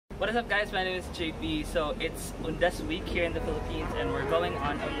What is up guys, my name is JP. So it's UNDAS week here in the Philippines and we're going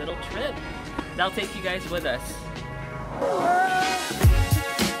on a little trip. I'll take you guys with us.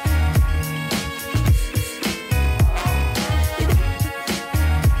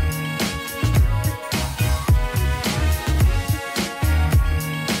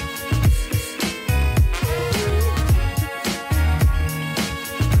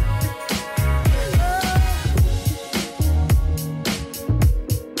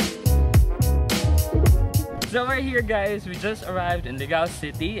 So we're here guys, we just arrived in Ligao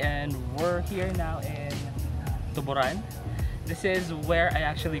City and we're here now in Tuburan. This is where I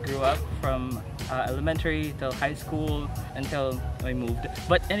actually grew up from elementary till high school until I moved.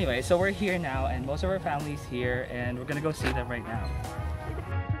 But anyway, so we're here now and most of our family's here and we're gonna go see them right now.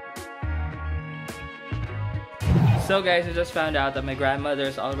 So guys, I just found out that my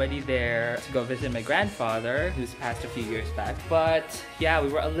grandmother's already there to go visit my grandfather who's passed a few years back. But yeah, we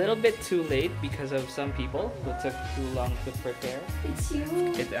were a little bit too late because of some people who took too long to prepare. It's you.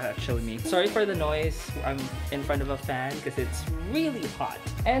 It's actually me. Sorry for the noise. I'm in front of a fan because it's really hot.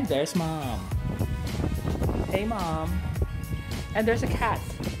 And there's mom. Hey mom. And there's a cat.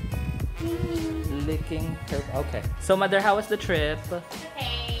 Licking her. Okay. So mother, how was the trip?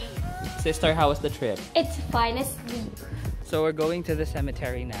 Okay. Sister, how was the trip? It's fine asleep. So we're going to the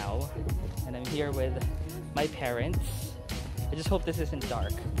cemetery now. And I'm here with my parents. I just hope this isn't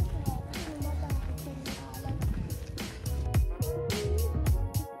dark.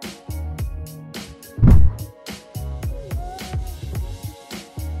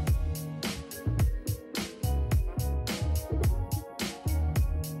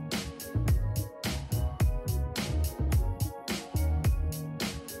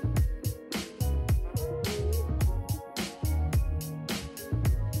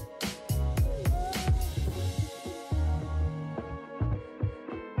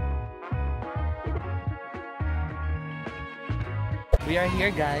 We are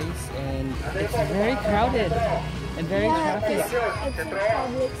here guys and it's very crowded and very traffic. It's a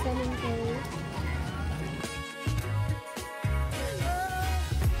public cemetery.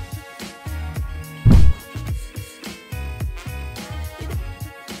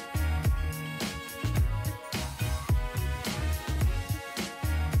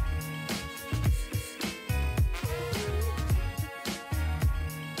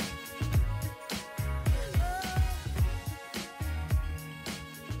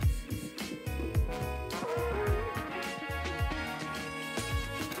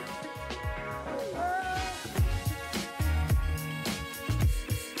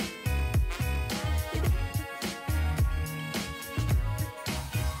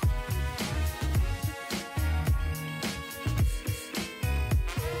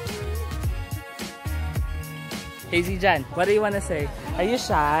 Hey Zijan, what do you want to say? Are you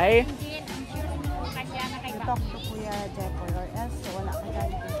shy?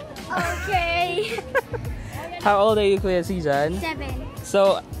 Okay. How old are you, Kuya Zijan? 7.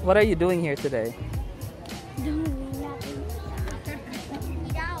 So, what are you doing here today?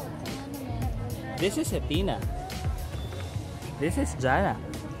 This is Hepina. This is Jana.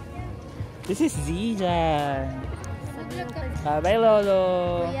 This is Zijan. Bye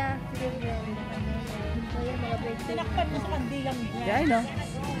Lolo. Yeah, I know.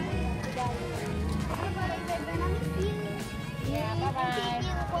 Yeah, bye-bye.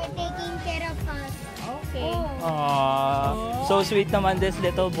 For taking care of us. Okay. Aww. So sweet naman this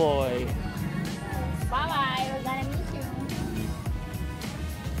little boy. Bye-bye. We're gonna miss you.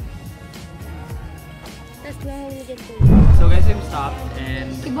 That's where we get to. So guys, we've stopped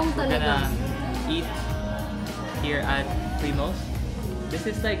and we're gonna eat here at Primo's. This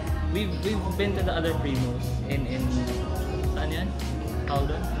is like we've been to the other Primos in saan yan?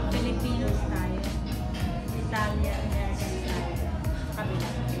 Hold on. Filipino style, Italian, American style, kabila.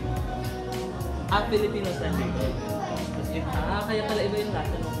 Filipino style dito. Kaya pala iba yung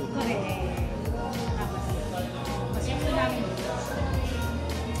lasa ng food. Correct. Mas gusto namin.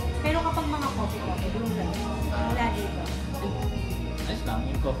 Pero kapag mga coffee, doon lang. Wala dito. Nice lang,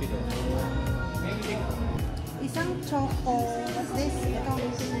 yung coffee ko. Isang choco, what's this? Itong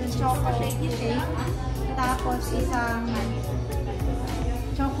choco shake. Tapos isang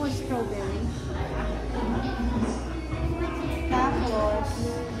choco strawberry. Tapos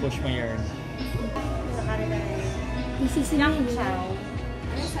Push mo yarn. sa kanila This is yung chow.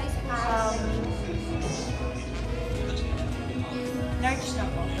 Large na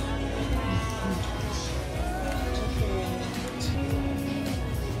po.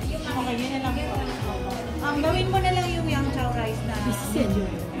 Okay, yun na lang po. Gawin mo na lang yung yang chow rice na.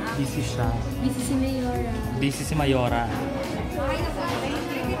 Busy siya. Busy si Mayora. Busy si Mayora. Okay na po.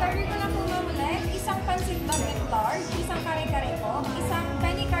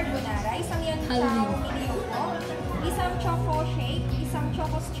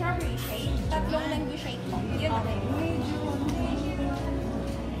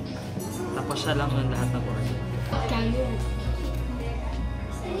 O siya lang ng lahat ng order? Kaya.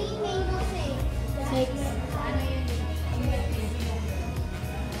 3 mango shake. 6.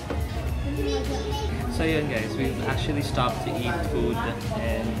 So yun guys, we've actually stopped to eat food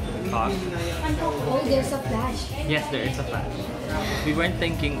and talk. Oh, there's a flash. Yes, there is a flash. We were actually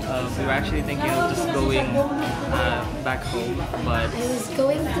thinking of just going back home, but I was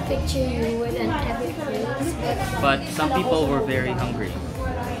going to picture you with an epic face, but some people were very hungry.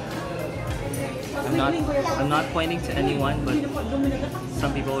 I'm not pointing to anyone, but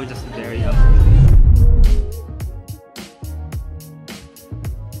some people were just very hungry.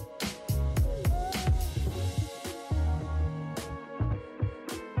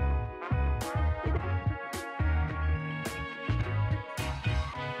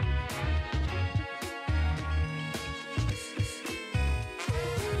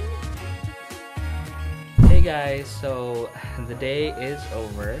 Hey guys, so the day is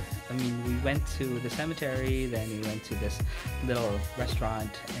over. I mean, we went to the cemetery, then we went to this little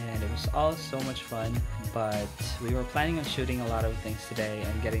restaurant, and it was all so much fun. But we were planning on shooting a lot of things today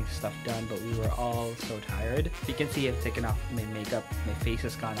and getting stuff done, but we were all so tired. You can see I've taken off my makeup, my face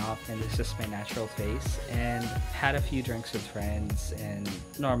has gone off, and it's just my natural face. And had a few drinks with friends and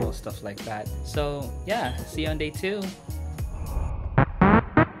normal stuff like that. So yeah, see you on day 2.